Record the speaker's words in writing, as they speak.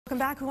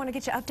Welcome back. We want to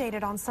get you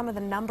updated on some of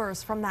the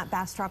numbers from that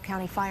Bastrop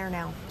County fire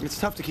now. It's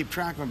tough to keep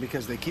track of them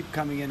because they keep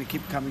coming in and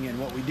keep coming in.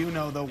 What we do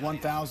know, though,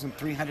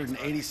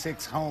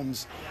 1,386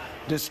 homes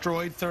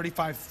destroyed,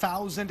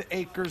 35,000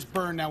 acres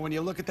burned. Now, when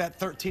you look at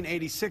that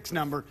 1,386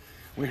 number,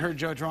 we heard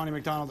Judge Ronnie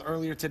McDonald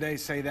earlier today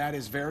say that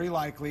is very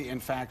likely, in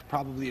fact,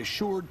 probably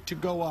assured to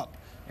go up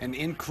and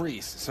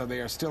increase. So they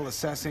are still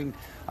assessing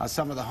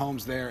some of the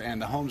homes there,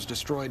 and the homes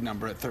destroyed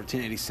number at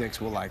 1,386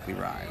 will likely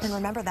rise. And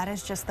remember, that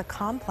is just the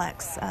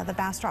complex, the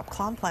Bastrop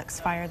complex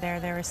fire there.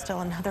 There is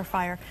still another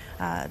fire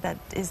that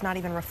is not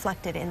even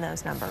reflected in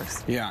those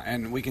numbers. Yeah,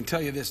 and we can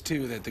tell you this,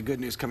 too, that the good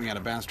news coming out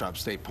of Bastrop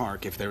State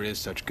Park, if there is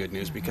such good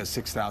news, because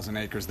 6,000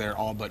 acres there,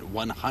 all but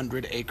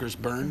 100 acres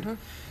burned.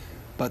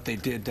 But they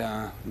did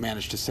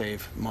manage to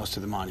save most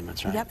of the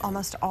monuments, right? Yep,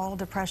 almost all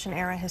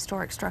Depression-era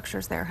historic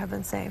structures there have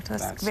been saved.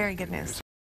 That's very good news.